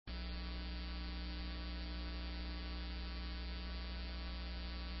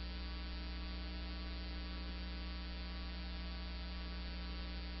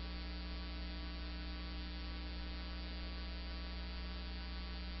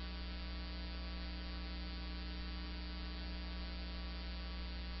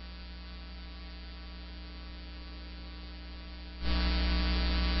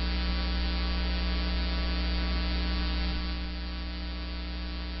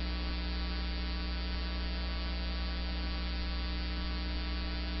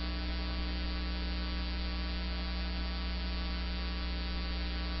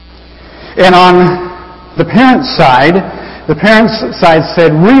And on the parents' side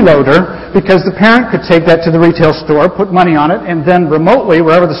said reloader, because the parent could take that to the retail store, put money on it, and then remotely,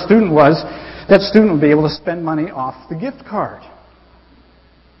 wherever the student was, that student would be able to spend money off the gift card.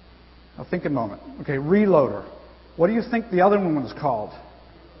 Now think a moment. Okay, reloader. What do you think the other one was called?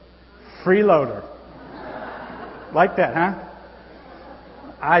 Freeloader. Like that, huh?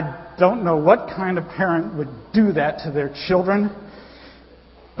 I don't know what kind of parent would do that to their children,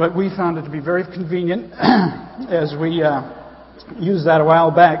 but we found it to be very convenient as we used that a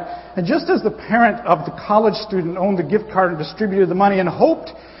while back. And just as the parent of the college student owned the gift card and distributed the money and hoped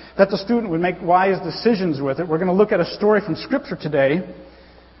that the student would make wise decisions with it, we're going to look at a story from Scripture today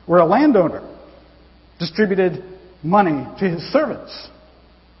where a landowner distributed money to his servants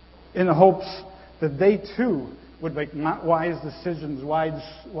in the hopes that they too would make wise decisions,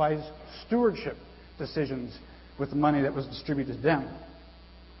 wise stewardship decisions with the money that was distributed to them.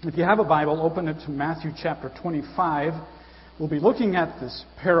 If you have a Bible, open it to Matthew chapter 25. We'll be looking at this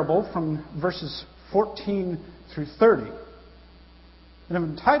parable from verses 14 through 30. And I've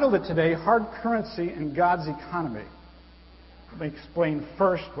entitled it today, Hard Currency in God's Economy. Let me explain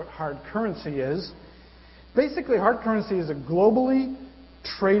first what hard currency is. Basically, hard currency is a globally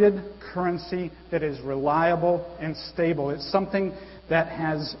traded currency that is reliable and stable. It's something that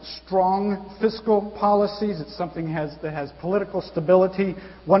has strong fiscal policies. It's something that has political stability.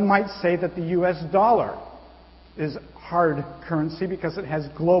 One might say that the U.S. dollar is hard currency because it has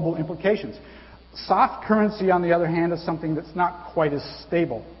global implications. Soft currency, on the other hand, is something that's not quite as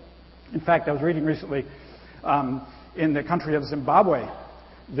stable. In fact, I was reading recently in the country of Zimbabwe,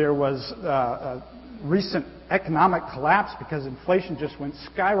 there was a recent economic collapse because inflation just went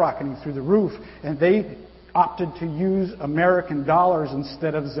skyrocketing through the roof, and they opted to use American dollars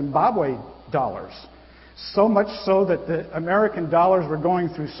instead of Zimbabwe dollars. So much so that the American dollars were going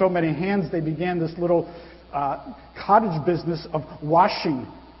through so many hands, they began this little cottage business of washing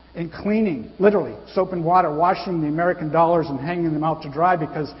and cleaning, literally, soap and water, washing the American dollars and hanging them out to dry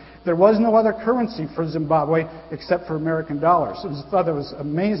because there was no other currency for Zimbabwe except for American dollars. I thought that was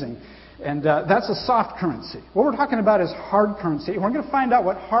amazing. And that's a soft currency. What we're talking about is hard currency. And we're going to find out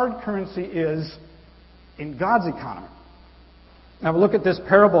what hard currency is in God's economy. Now we'll look at this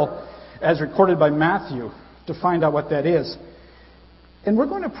parable as recorded by Matthew to find out what that is. And we're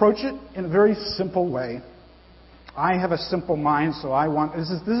going to approach it in a very simple way. I have a simple mind, so this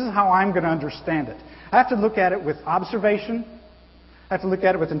is how I'm going to understand it. I have to look at it with observation. I have to look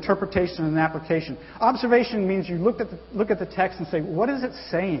at it with interpretation and application. Observation means you look at the text and say, what is it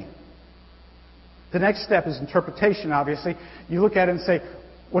saying? The next step is interpretation, obviously. You look at it and say,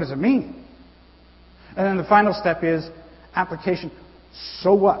 what does it mean? And then the final step is application.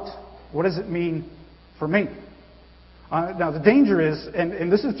 So what? What does it mean for me? Now, the danger is,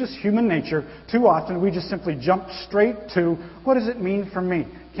 and this is just human nature, too often we just simply jump straight to, what does it mean for me?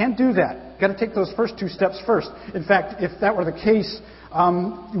 Can't do that. Got to take those first two steps first. In fact, if that were the case,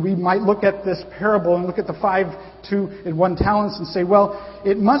 we might look at this parable and look at the 5, 2, and 1 talents and say, well,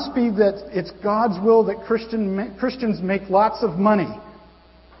 it must be that it's God's will that Christians make lots of money.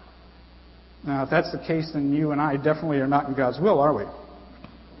 Now, if that's the case, then you and I definitely are not in God's will, are we?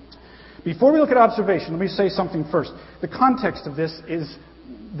 Before we look at observation, let me say something first. The context of this is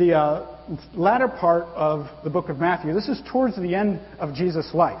the latter part of the book of Matthew. This is towards the end of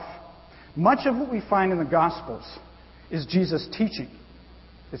Jesus' life. Much of what we find in the Gospels is Jesus' teaching.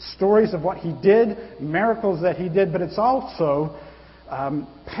 It's stories of what he did, miracles that he did, but it's also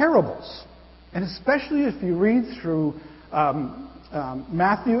parables. And especially if you read through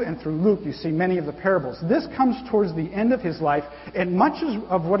Matthew and through Luke, you see many of the parables. This comes towards the end of his life, and much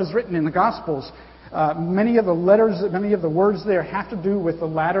of what is written in the Gospels, many of the letters, many of the words there have to do with the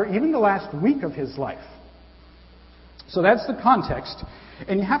latter, even the last week of his life. So that's the context.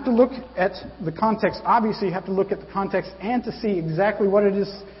 And you have to look at the context. Obviously, you have to look at the context and to see exactly what it is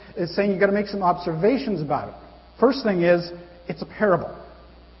saying. You've got to make some observations about it. First thing is, it's a parable.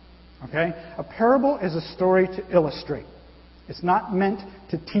 Okay? A parable is a story to illustrate. It's not meant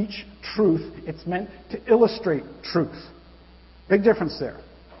to teach truth. It's meant to illustrate truth. Big difference there.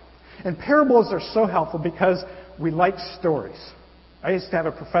 And parables are so helpful because we like stories. I used to have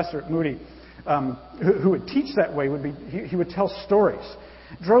a professor at Moody who would teach that way. He would tell stories.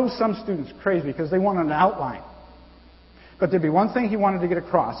 It drove some students crazy because they wanted an outline. But there'd be one thing he wanted to get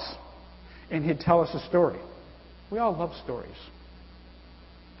across, and he'd tell us a story. We all love stories.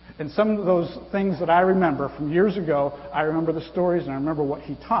 And some of those things that I remember from years ago, I remember the stories and I remember what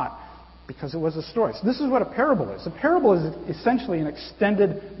he taught because it was a story. So this is what a parable is. A parable is essentially an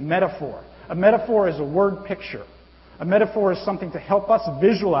extended metaphor. A metaphor is a word picture. A metaphor is something to help us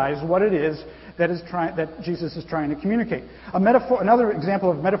visualize what it is that Jesus is trying to communicate. Another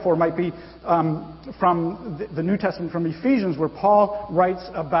example of metaphor might be from the New Testament, from Ephesians, where Paul writes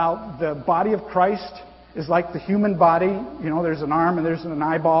about the body of Christ is like the human body. There's an arm and there's an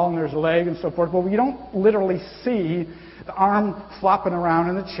eyeball and there's a leg and so forth. But we don't literally see the arm flopping around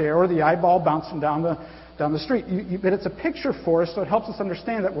in the chair or the eyeball bouncing down the street. But it's a picture for us, so it helps us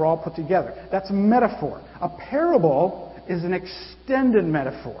understand that we're all put together. That's a metaphor. A parable is an extended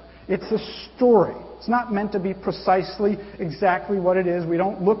metaphor. It's a story. It's not meant to be precisely exactly what it is. We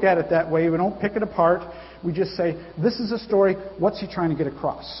don't look at it that way. We don't pick it apart. We just say, this is a story. What's he trying to get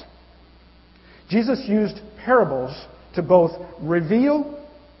across? Jesus used parables to both reveal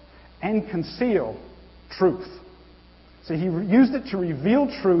and conceal truth. So he used it to reveal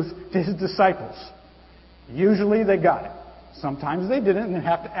truth to his disciples. Usually they got it. Sometimes they didn't and they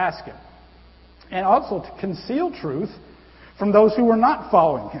have to ask him. And also to conceal truth from those who were not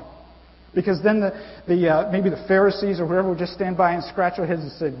following him. Because then maybe the Pharisees or whoever would just stand by and scratch their heads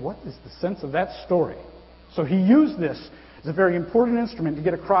and say, what is the sense of that story? So he used this as a very important instrument to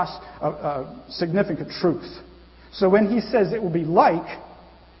get across a significant truth. So when he says it will be like,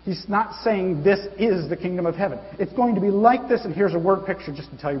 he's not saying this is the kingdom of heaven. It's going to be like this, and here's a word picture just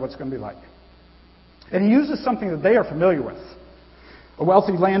to tell you what it's going to be like. And he uses something that they are familiar with. A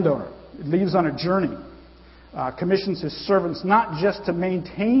wealthy landowner leaves on a journey, commissions his servants not just to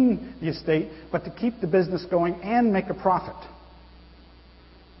maintain the estate, but to keep the business going and make a profit.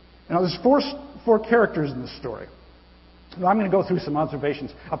 Now there's four characters in this story. Now, I'm going to go through some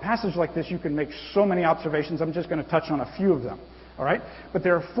observations. A passage like this, you can make so many observations. I'm just going to touch on a few of them. All right? But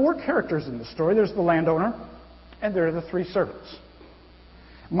there are four characters in the story. There's the landowner, and there are the three servants.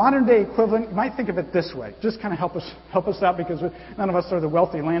 Modern day equivalent, you might think of it this way. Just kind of help us out, because none of us are the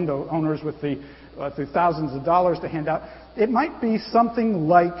wealthy landowners with the thousands of dollars to hand out. It might be something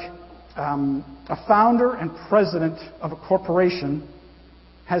like a founder and president of a corporation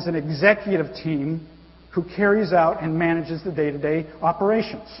has an executive team who carries out and manages the day-to-day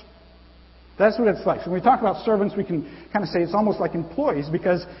operations. That's what it's like. So when we talk about servants, we can kind of say it's almost like employees,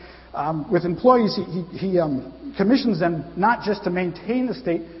 because with employees, he commissions them not just to maintain the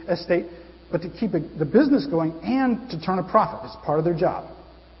estate, but to keep the business going and to turn a profit. It's part of their job.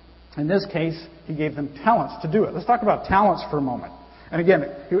 In this case, he gave them talents to do it. Let's talk about talents for a moment. And again,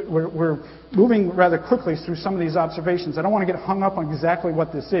 we're moving rather quickly through some of these observations. I don't want to get hung up on exactly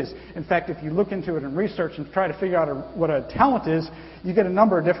what this is. In fact, if you look into it and research and try to figure out what a talent is, you get a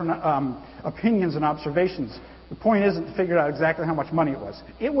number of different opinions and observations. The point isn't to figure out exactly how much money it was.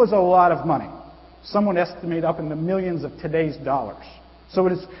 It was a lot of money. Someone estimated up in the millions of today's dollars. So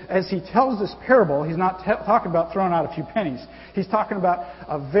it is, as he tells this parable, he's not talking about throwing out a few pennies. He's talking about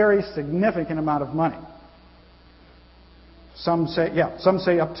a very significant amount of money. Some say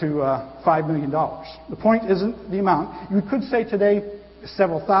up to $5 million. The point isn't the amount. You could say today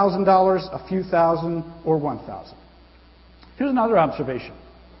several $1,000s, a few thousand, or 1,000. Here's another observation.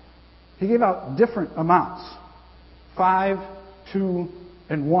 He gave out different amounts. 5, 2,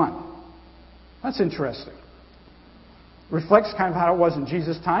 and 1. That's interesting. Reflects kind of how it was in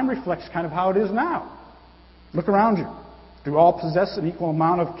Jesus' time, reflects kind of how it is now. Look around you. Do all possess an equal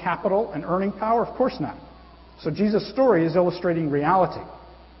amount of capital and earning power? Of course not. So Jesus' story is illustrating reality.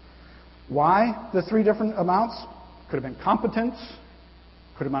 Why the three different amounts? Could have been competence.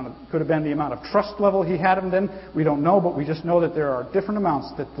 Could have been the amount of trust level he had in them. We don't know, but we just know that there are different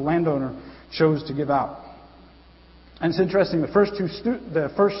amounts that the landowner chose to give out. And it's interesting, the first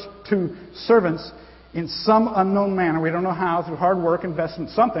two servants, in some unknown manner, we don't know how, through hard work,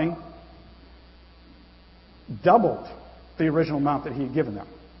 investment, something, doubled the original amount that he had given them.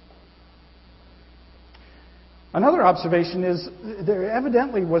 Another observation is there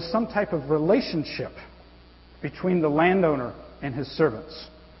evidently was some type of relationship between the landowner and his servants.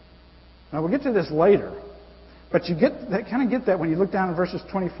 Now we'll get to this later, but you get that when you look down in verses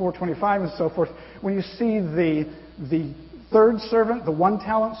 24, 25, and so forth. When you see the third servant, the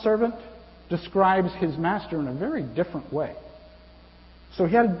one-talent servant, describes his master in a very different way. So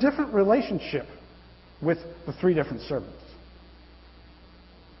he had a different relationship with the three different servants.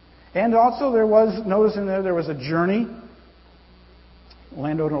 And also notice in there was a journey. The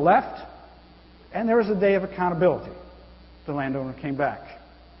landowner left. And there was a day of accountability. The landowner came back.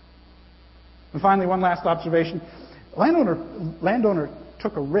 And finally, one last observation. Landowner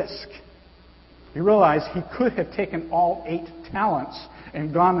took a risk. He realized he could have taken all 8 talents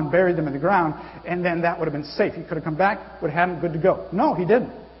and gone and buried them in the ground, and then that would have been safe. He could have come back, would have had them good to go. No, he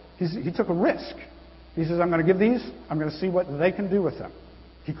didn't. He took a risk. He says, I'm going to give these. I'm going to see what they can do with them.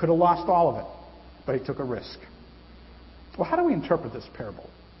 He could have lost all of it, but he took a risk. Well, how do we interpret this parable?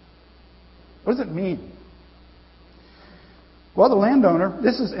 What does it mean? Well, the landowner,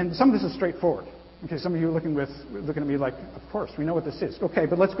 and some of this is straightforward. Okay, some of you are looking at me like, of course, we know what this is. Okay,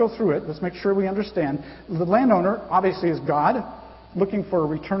 but let's go through it. Let's make sure we understand. The landowner, obviously, is God, looking for a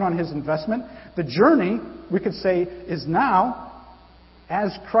return on his investment. The journey, we could say, is now,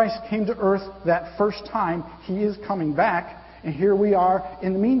 as Christ came to earth that first time, he is coming back, and here we are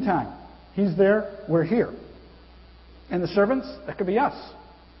in the meantime. He's there, we're here. And the servants, that could be us.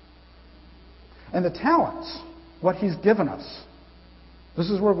 And the talents, what he's given us. This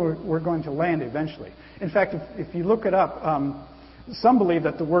is where we're going to land eventually. In fact, if you look it up, some believe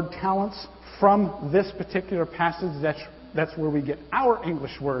that the word talents from this particular passage, that's where we get our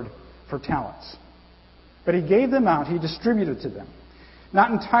English word for talents. But he gave them out, he distributed to them.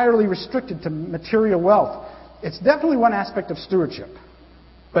 Not entirely restricted to material wealth. It's definitely one aspect of stewardship.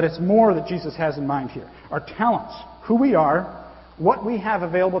 But it's more that Jesus has in mind here. Our talents, who we are, what we have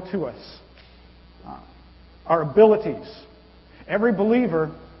available to us, our abilities. Every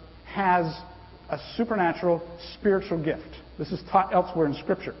believer has a supernatural spiritual gift. This is taught elsewhere in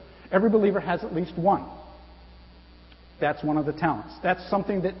Scripture. Every believer has at least one. That's one of the talents. That's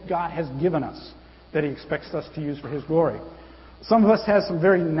something that God has given us that he expects us to use for his glory. Some of us have some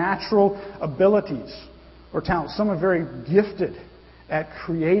very natural abilities or talents. Some are very gifted at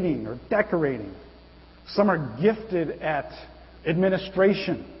creating or decorating. Some are gifted at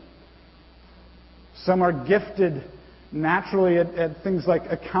administration. Some are gifted naturally at things like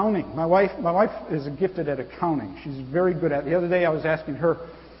accounting. My wife is gifted at accounting. She's very good at it. The other day I was asking her,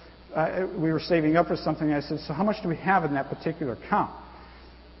 we were saving up for something. I said, so how much do we have in that particular account?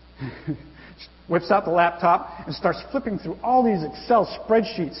 She whips out the laptop and starts flipping through all these Excel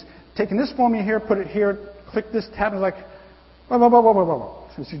spreadsheets, taking this formula here, put it here, click this tab, and like, blah, blah, blah, blah, blah, blah.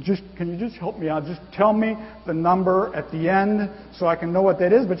 So she can you just help me out? Just tell me the number at the end so I can know what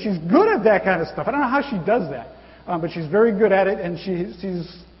that is. But she's good at that kind of stuff. I don't know how she does that. But she's very good at it, and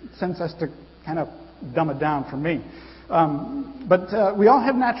she's sends us to kind of dumb it down for me. But we all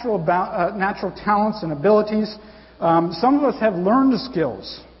have natural talents and abilities. Some of us have learned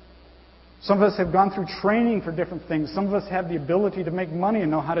skills. Some of us have gone through training for different things. Some of us have the ability to make money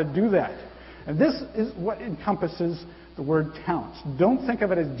and know how to do that. And this is what encompasses the word talents. Don't think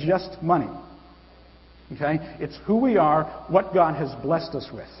of it as just money. Okay? It's who we are, what God has blessed us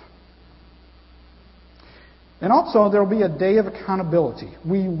with. And also, there will be a day of accountability.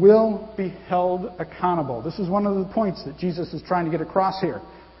 We will be held accountable. This is one of the points that Jesus is trying to get across here.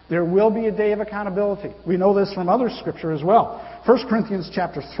 There will be a day of accountability. We know this from other scripture as well. 1 Corinthians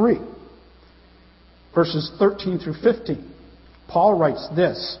chapter 3, verses 13 through 15. Paul writes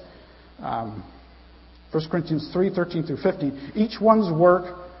this. 1 Corinthians 3, 13 through 15. Each one's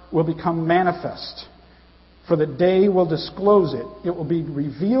work will become manifest, for the day will disclose it. It will be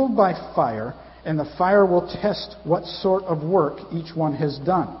revealed by fire, and the fire will test what sort of work each one has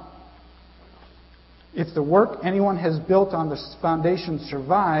done. If the work anyone has built on the foundation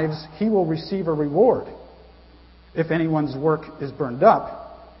survives, he will receive a reward. If anyone's work is burned up,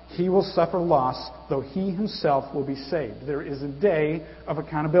 he will suffer loss, though he himself will be saved. There is a day of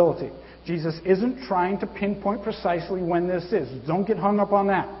accountability. Jesus isn't trying to pinpoint precisely when this is. Don't get hung up on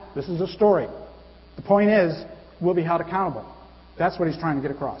that. This is a story. The point is, we'll be held accountable. That's what he's trying to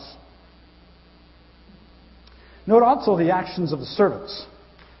get across. Note also the actions of the servants.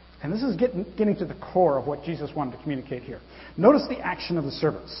 And this is getting to the core of what Jesus wanted to communicate here. Notice the action of the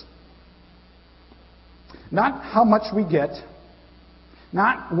servants. Not how much we get,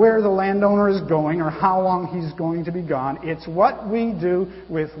 not where the landowner is going or how long he's going to be gone. It's what we do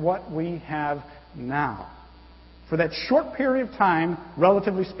with what we have now. For that short period of time,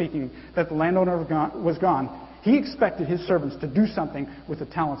 relatively speaking, that the landowner was gone, he expected his servants to do something with the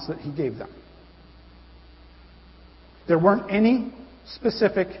talents that he gave them. There weren't any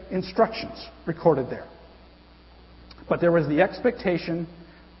specific instructions recorded there. But there was the expectation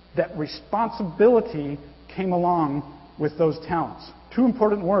that responsibility came along with those talents. Two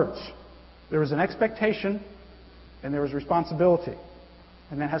important words. There was an expectation and there was responsibility.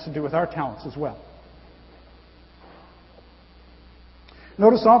 And that has to do with our talents as well.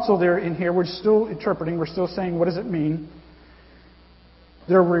 Notice also there in here, we're still interpreting, we're still saying, what does it mean?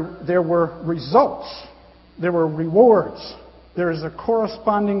 There were results. There were rewards. There is a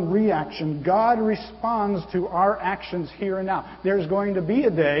corresponding reaction. God responds to our actions here and now. There's going to be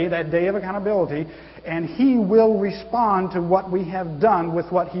a day, that day of accountability, and He will respond to what we have done with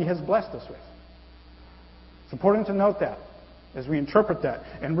what He has blessed us with. It's important to note that as we interpret that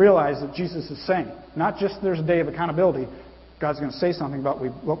and realize that Jesus is saying, not just there's a day of accountability, God's going to say something about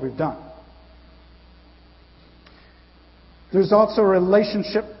what we've done. There's also a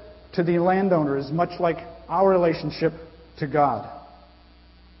relationship to the landowner, is much like our relationship to God.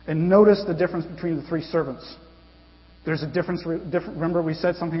 And notice the difference between the three servants. There's a difference. Remember we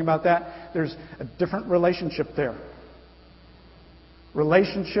said something about that? There's a different relationship there.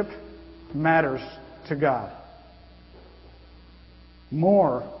 Relationship matters to God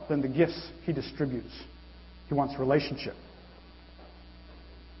more than the gifts He distributes. He wants relationship.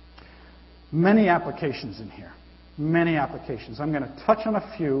 Many applications in here. Many applications. I'm going to touch on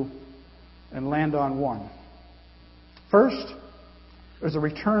a few and land on one. First, there's a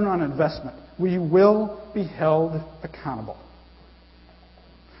return on investment. We will be held accountable.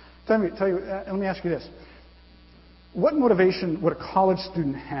 Let me ask you this. What motivation would a college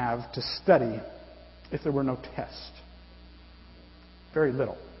student have to study if there were no test? Very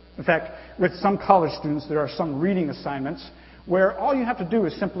little. In fact, with some college students, there are some reading assignments where all you have to do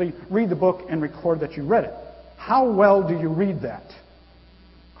is simply read the book and record that you read it. How well do you read that?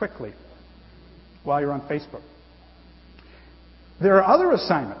 Quickly, while you're on Facebook. There are other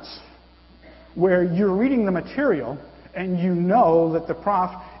assignments where you're reading the material and you know that the prof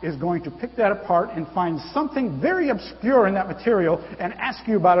is going to pick that apart and find something very obscure in that material and ask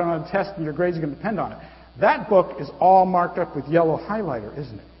you about it on a test, and your grades are going to depend on it. That book is all marked up with yellow highlighter,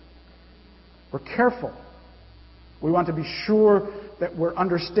 isn't it? We're careful. We want to be sure that we're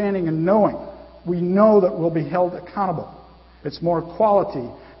understanding and knowing. We know that we'll be held accountable. It's more quality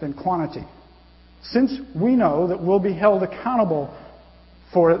than quantity. Since we know that we'll be held accountable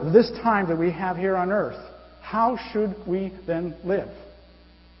for this time that we have here on earth, how should we then live?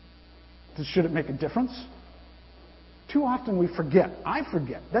 Should it make a difference? Too often we forget. I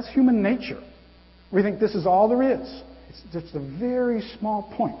forget. That's human nature. We think this is all there is. It's just a very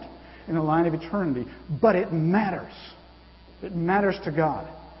small point in the line of eternity. But it matters. It matters to God.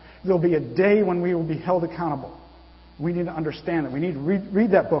 There'll be a day when we will be held accountable. We need to understand that. We need to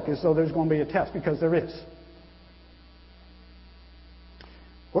read that book as though there's going to be a test, because there is.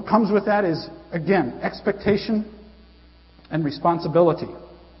 What comes with that is, again, expectation and responsibility.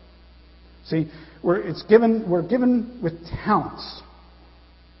 See, we're given with talents.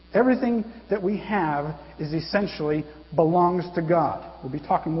 Everything that we have is essentially belongs to God. We'll be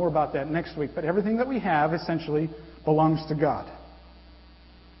talking more about that next week, but everything that we have essentially belongs to God.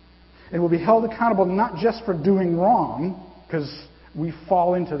 And we'll be held accountable not just for doing wrong, because we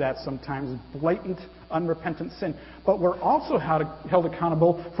fall into that sometimes, blatant, unrepentant sin, but we're also held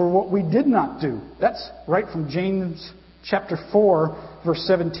accountable for what we did not do. That's right from James chapter 4, verse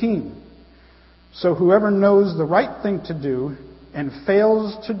 17. So whoever knows the right thing to do and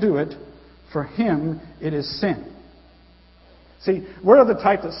fails to do it, for him it is sin. See, we're the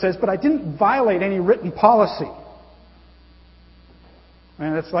type that says, but I didn't violate any written policy.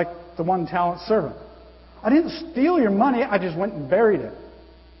 And it's like the one-talent servant. I didn't steal your money, I just went and buried it.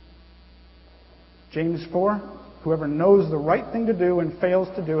 James 4, whoever knows the right thing to do and fails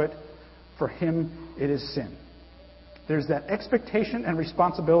to do it, for him it is sin. There's that expectation and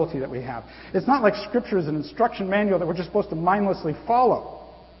responsibility that we have. It's not like Scripture is an instruction manual that we're just supposed to mindlessly follow.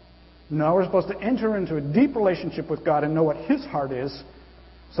 No, we're supposed to enter into a deep relationship with God and know what His heart is,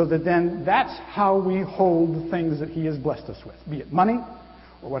 so that then that's how we hold the things that He has blessed us with, be it money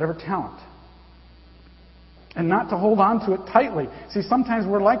or whatever talent. And not to hold on to it tightly. See, sometimes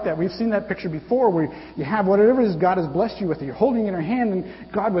we're like that. We've seen that picture before where you have whatever it is God has blessed you with. You're holding it in your hand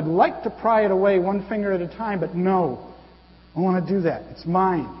and God would like to pry it away one finger at a time, but no. I don't want to do that. It's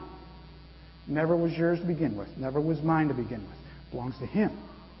mine. Never was yours to begin with. Never was mine to begin with. It belongs to Him.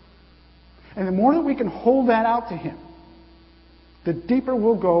 And the more that we can hold that out to Him, the deeper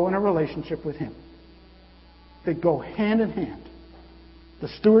we'll go in a relationship with Him. They go hand in hand. The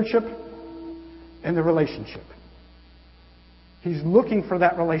stewardship and the relationship. He's looking for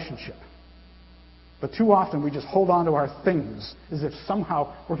that relationship. But too often we just hold on to our things as if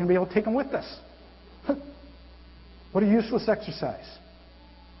somehow we're going to be able to take them with us. What a useless exercise.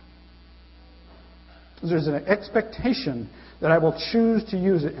 There's an expectation that I will choose to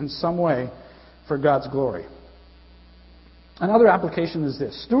use it in some way for God's glory. Another application is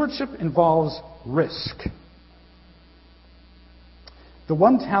this. Stewardship involves risk. The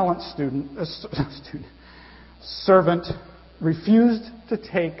one-talent servant refused to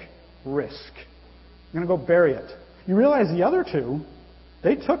take risk. I'm going to go bury it. You realize the other two,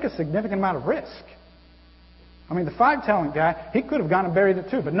 they took a significant amount of risk. I mean, the 5-talent guy, he could have gone and buried it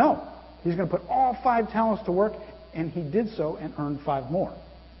too, but no. He's going to put all 5 talents to work, and he did so and earned 5 more.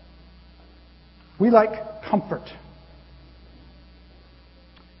 We like comfort.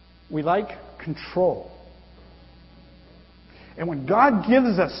 We like control. And when God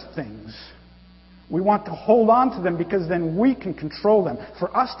gives us things, We want to hold on to them because then we can control them.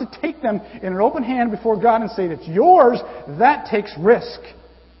 For us to take them in an open hand before God and say, it's yours, that takes risk.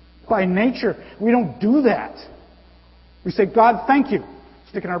 By nature, we don't do that. We say, God, thank you.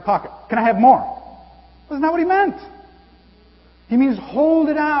 Stick it in our pocket. Can I have more? That's not what He meant. He means hold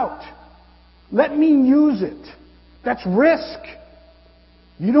it out. Let me use it. That's risk.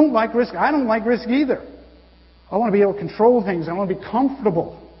 You don't like risk. I don't like risk either. I want to be able to control things. I want to be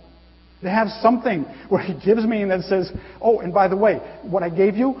comfortable. To have something where He gives me and then says, oh, and by the way, what I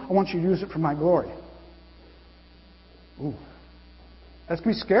gave you, I want you to use it for my glory. Ooh. That's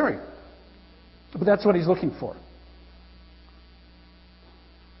going to be scary. But that's what He's looking for.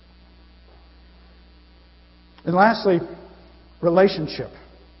 And lastly, relationship.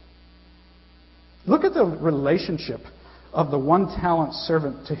 Look at the relationship of the one-talent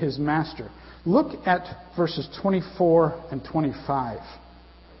servant to his master. Look at verses 24 and 25.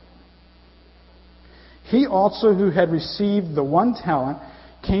 He also, who had received the 1 talent,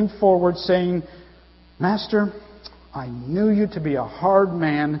 came forward saying, Master, I knew you to be a hard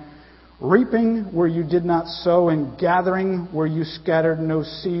man, reaping where you did not sow and gathering where you scattered no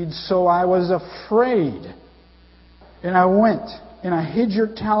seed. So I was afraid. And I went and I hid your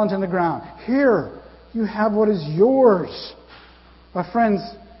talent in the ground. Here, you have what is yours. My friends,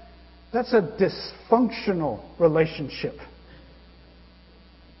 that's a dysfunctional relationship.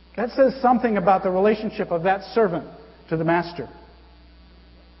 That says something about the relationship of that servant to the master.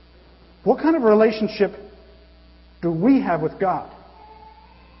 What kind of relationship do we have with God?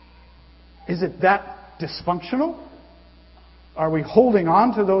 Is it that dysfunctional? Are we holding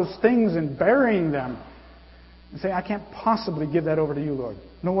on to those things and burying them and say, I can't possibly give that over to you, Lord?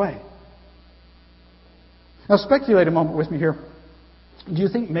 No way. Now speculate a moment with me here. Do you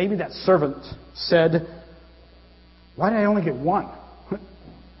think maybe that servant said, why did I only get 1?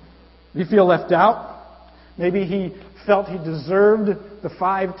 Do you feel left out? Maybe he felt he deserved the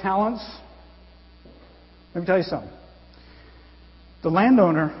 5 talents. Let me tell you something. The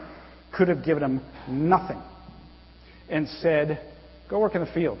landowner could have given him nothing and said, go work in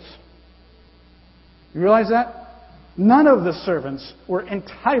the fields. You realize that? None of the servants were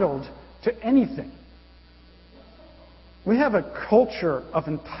entitled to anything. We have a culture of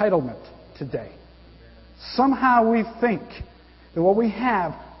entitlement today. Somehow we think that what we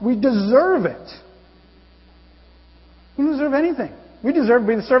have, we deserve it. We don't deserve anything. We deserve to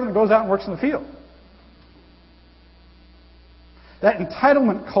be the servant that goes out and works in the field. That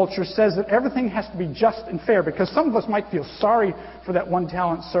entitlement culture says that everything has to be just and fair because some of us might feel sorry for that 1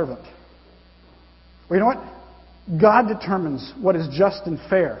 talent servant. Well, you know what? God determines what is just and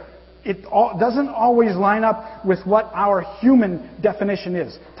fair. It doesn't always line up with what our human definition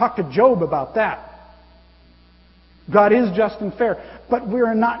is. Talk to Job about that. God is just and fair, but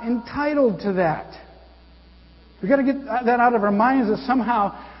we're not entitled to that. We've got to get that out of our minds that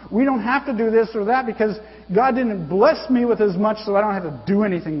somehow we don't have to do this or that because God didn't bless me with as much so I don't have to do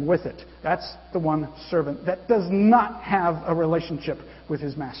anything with it. That's the one servant that does not have a relationship with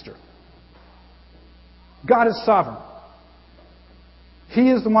his master. God is sovereign. He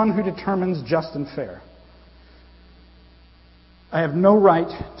is the one who determines just and fair. I have no right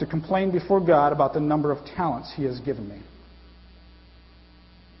to complain before God about the number of talents He has given me.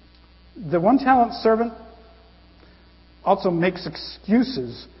 The 1 talent servant also makes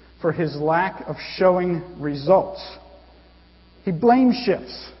excuses for his lack of showing results. He blame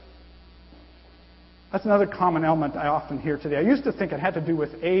shifts. That's another common element I often hear today. I used to think it had to do with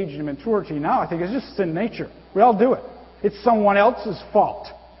age and maturity. Now I think it's just sin nature. We all do it. It's someone else's fault.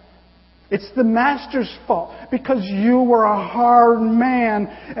 It's the master's fault because you were a hard man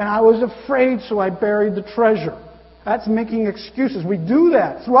and I was afraid so I buried the treasure. That's making excuses. We do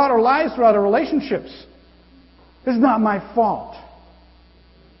that throughout our lives, throughout our relationships. It's not my fault.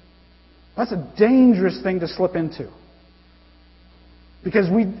 That's a dangerous thing to slip into. Because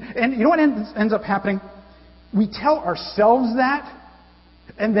and you know what ends up happening? We tell ourselves that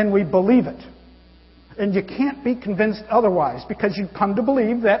and then we believe it. And you can't be convinced otherwise because you come to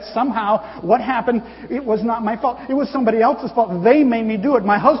believe that somehow what happened, it was not my fault. It was somebody else's fault. They made me do it.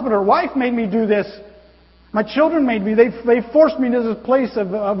 My husband or wife made me do this. My children made me. They forced me to this place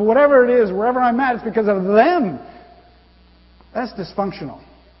of whatever it is, wherever I'm at. It's because of them. That's dysfunctional.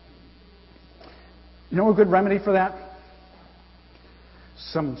 You know a good remedy for that?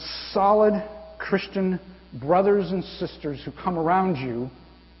 Some solid Christian brothers and sisters who come around you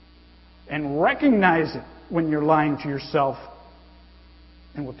and recognize it when you're lying to yourself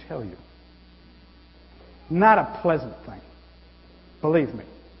and will tell you. Not a pleasant thing. Believe me.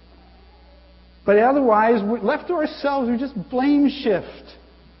 But otherwise, left to ourselves, we just blame shift.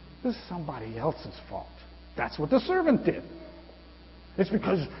 This is somebody else's fault. That's what the servant did. It's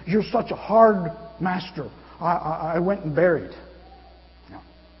because you're such a hard master. I went and buried. No.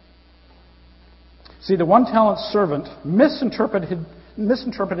 See, the 1 talent servant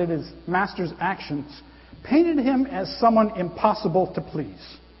misinterpreted his master's actions, painted him as someone impossible to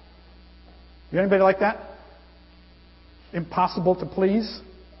please. You anybody like that? Impossible to please?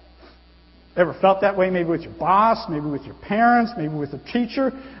 Ever felt that way maybe with your boss, maybe with your parents, maybe with a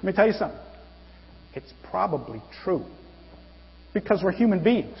teacher? Let me tell you something. It's probably true. Because we're human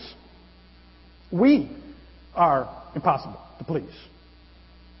beings. We are impossible to please.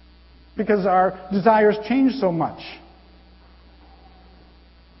 Because our desires change so much.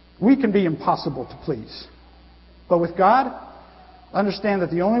 We can be impossible to please. But with God, understand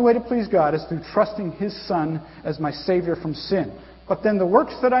that the only way to please God is through trusting His Son as my Savior from sin. But then the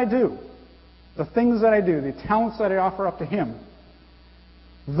works that I do, the things that I do, the talents that I offer up to Him,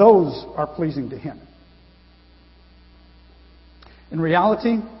 those are pleasing to Him. In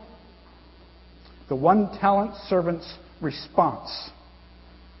reality, the 1 talent servant's response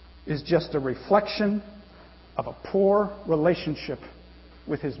is just a reflection of a poor relationship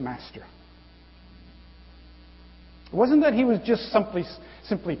with his master. It wasn't that he was just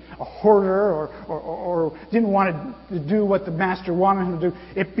simply a hoarder or didn't want to do what the master wanted him to do.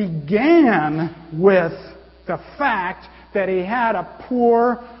 It began with the fact that he had a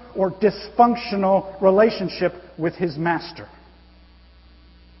poor or dysfunctional relationship with his master.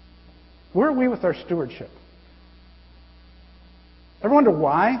 Where are we with our stewardship? Ever wonder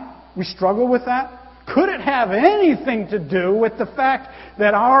why we struggle with that? Could it have anything to do with the fact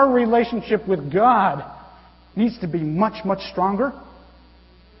that our relationship with God needs to be much, much stronger?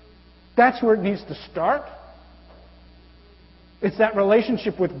 That's where it needs to start. It's that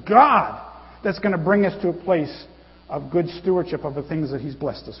relationship with God that's going to bring us to a place of good stewardship of the things that He's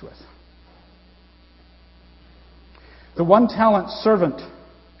blessed us with. The 1 talent servant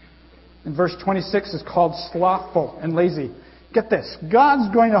in verse 26 is called slothful and lazy. Get this.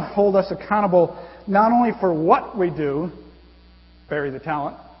 God's going to hold us accountable not only for what we do, bury the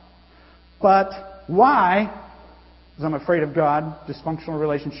talent, but why, because I'm afraid of God, dysfunctional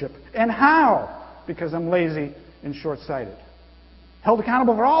relationship, and how, because I'm lazy and short-sighted. Held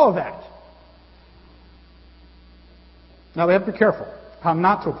accountable for all of that. Now we have to be careful how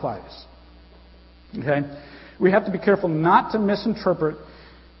not to apply this. Okay? We have to be careful not to misinterpret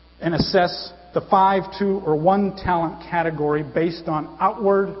and assess the 5, 2, or 1 talent category based on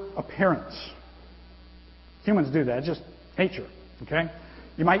outward appearance. Humans do that. It's just nature. Okay?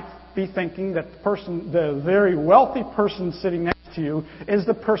 You might be thinking that the very wealthy person sitting next to you is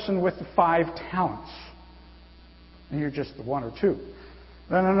the person with the 5 talents. And you're just the 1 or 2.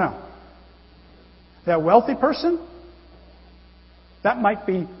 No. That wealthy person, that might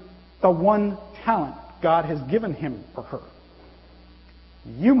be the 1 talent God has given him or her.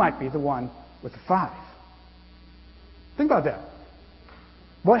 You might be the one with the 5. Think about that.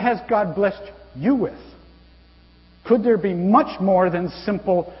 What has God blessed you with? Could there be much more than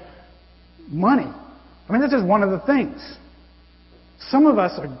simple money? I mean, this is one of the things. Some of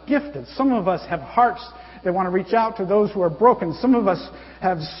us are gifted. Some of us have hearts that want to reach out to those who are broken. Some of us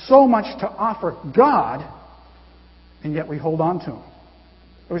have so much to offer God, and yet we hold on to them.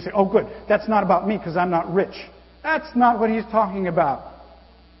 And we say, oh good, that's not about me because I'm not rich. That's not what he's talking about.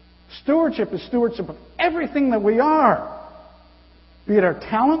 Stewardship is stewardship of everything that we are. Be it our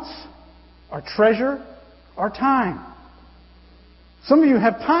talents, our treasure, our time. Some of you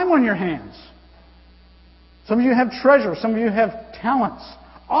have time on your hands. Some of you have treasure. Some of you have talents.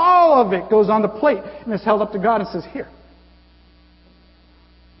 All of it goes on the plate and is held up to God and says, here.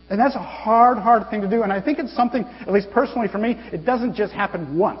 And that's a hard thing to do. And I think it's something, at least personally for me, it doesn't just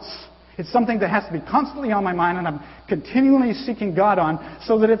happen once. It's something that has to be constantly on my mind, and I'm continually seeking God on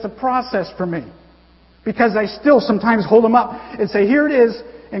so that it's a process for me. Because I still sometimes hold them up and say, here it is.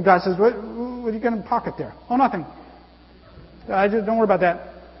 And God says, what are you going to pocket there? Oh, nothing. Don't worry about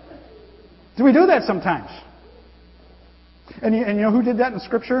that. Do we do that sometimes? And you know who did that in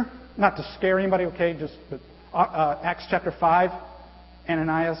Scripture? Not to scare anybody, okay? Acts chapter 5,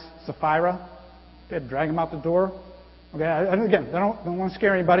 Ananias, Sapphira. They had to drag him out the door. Okay, again, I don't want to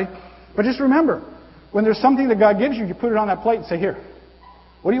scare anybody. But just remember, when there's something that God gives you, you put it on that plate and say, here,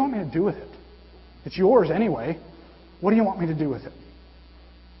 what do you want me to do with it? It's yours anyway. What do you want me to do with it?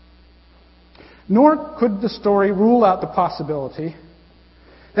 Nor could the story rule out the possibility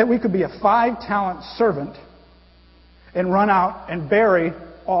that we could be a 5-talent servant and run out and bury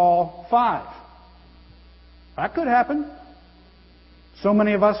all 5. That could happen. So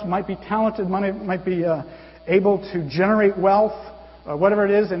many of us might be talented, might be able to generate wealth whatever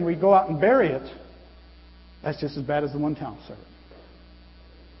it is, and we go out and bury it, that's just as bad as the one talent servant.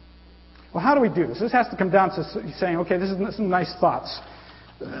 Well, how do we do this? This has to come down to saying, okay, this is some nice thoughts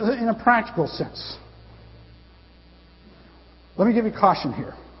in a practical sense. Let me give you caution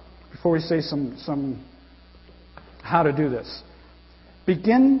here before we say some how to do this.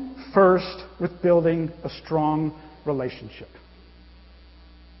 Begin first with building a strong relationship.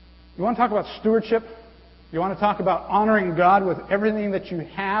 You want to talk about stewardship? You want to talk about honoring God with everything that you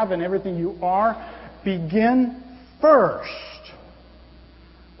have and everything you are? Begin first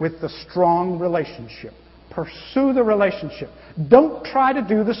with the strong relationship. Pursue the relationship. Don't try to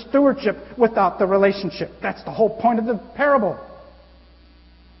do the stewardship without the relationship. That's the whole point of the parable.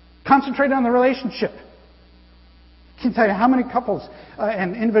 Concentrate on the relationship. I can tell you how many couples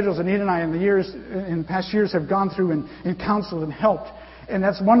and individuals Anita and I in the past years have gone through and counseled and helped. And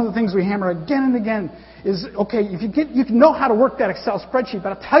that's one of the things we hammer again and again is, okay, if you can know how to work that Excel spreadsheet, but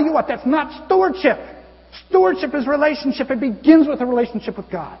I'll tell you what, that's not stewardship. Stewardship is relationship. It begins with a relationship with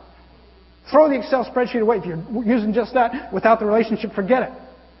God. Throw the Excel spreadsheet away. If you're using just that without the relationship, forget it.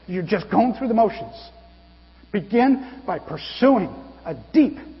 You're just going through the motions. Begin by pursuing a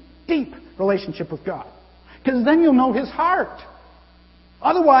deep, deep relationship with God. Because then you'll know His heart.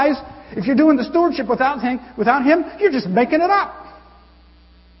 Otherwise, if you're doing the stewardship without Him, you're just making it up.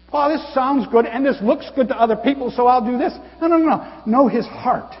 Oh, this sounds good and this looks good to other people, so I'll do this. No. Know His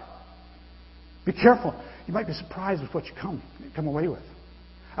heart. Be careful. You might be surprised with what you come away with.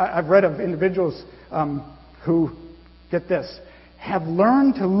 I've read of individuals who, get this, have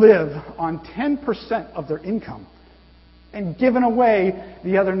learned to live on 10% of their income and given away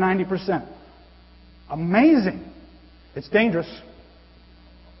the other 90%. Amazing. It's dangerous.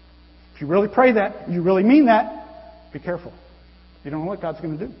 If you really pray that, you really mean that, be careful. You don't know what God's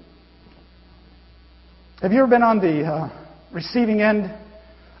going to do. Have you ever been on the receiving end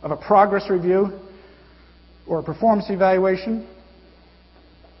of a progress review or a performance evaluation?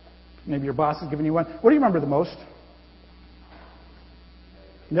 Maybe your boss has given you one. What do you remember the most?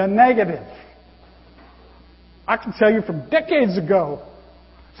 The negative. I can tell you from decades ago,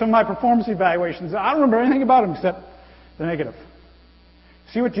 some of my performance evaluations, I don't remember anything about them except the negative.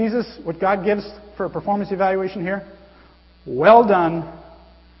 See what God gives for a performance evaluation here? Well done,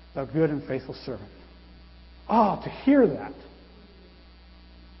 thou good and faithful servant. Oh, to hear that.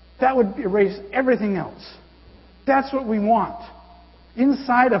 That would erase everything else. That's what we want.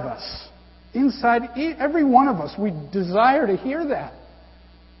 Inside of us. Inside every one of us, we desire to hear that.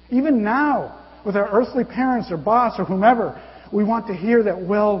 Even now, with our earthly parents or boss or whomever, we want to hear that,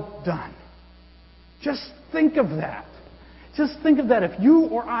 well done. Just think of that. Just think of that. If you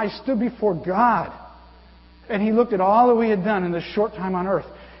or I stood before God and He looked at all that we had done in this short time on earth,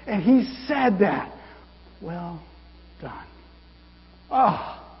 and He said that, well done.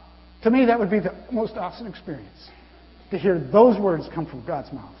 Oh, to me that would be the most awesome experience. To hear those words come from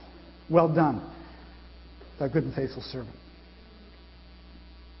God's mouth. Well done, thou good and faithful servant.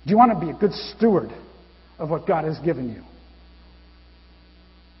 Do you want to be a good steward of what God has given you?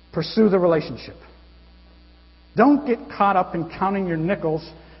 Pursue the relationship. Don't get caught up in counting your nickels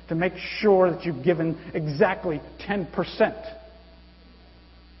to make sure that you've given exactly 10%. That's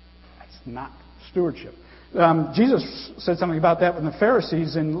not stewardship. Jesus said something about that with the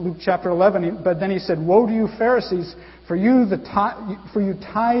Pharisees in Luke chapter 11. But then He said, "Woe to you, Pharisees, for you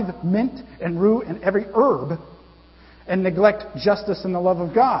tithe mint and rue and every herb, and neglect justice and the love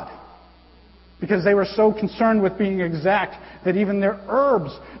of God." Because they were so concerned with being exact that even their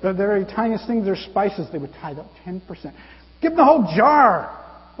herbs, the very tiniest things, their spices, they would tithe up 10%. Give them the whole jar.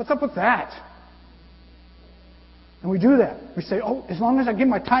 What's up with that? And we do that. We say, oh, as long as I give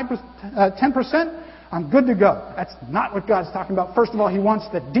my 10%, I'm good to go. That's not what God's talking about. First of all, He wants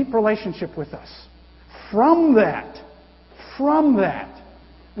that deep relationship with us. From that,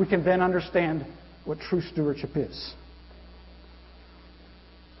 we can then understand what true stewardship is.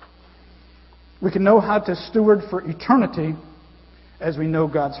 We can know how to steward for eternity as we know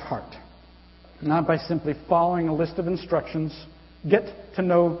God's heart. Not by simply following a list of instructions. Get to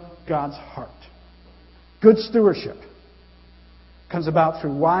know God's heart. Good stewardship comes about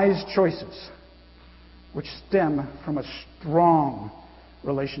through wise choices which stem from a strong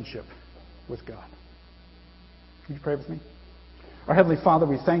relationship with God. Would you pray with me? Our Heavenly Father,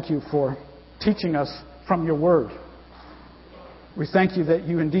 we thank You for teaching us from Your Word. We thank You that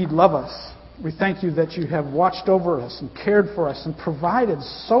You indeed love us. We thank You that You have watched over us and cared for us and provided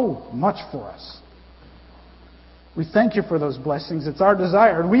so much for us. We thank You for those blessings. It's our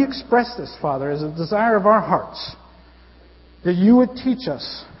desire, and we express this, Father, as a desire of our hearts, that You would teach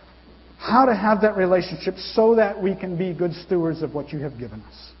us how to have that relationship so that we can be good stewards of what you have given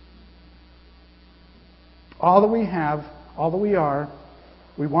us. All that we have, all that we are,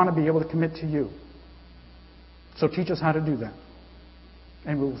 we want to be able to commit to you. So teach us how to do that.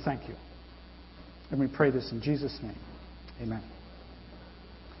 And we will thank you. And we pray this in Jesus' name. Amen.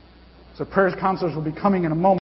 So prayer counselors will be coming in a moment.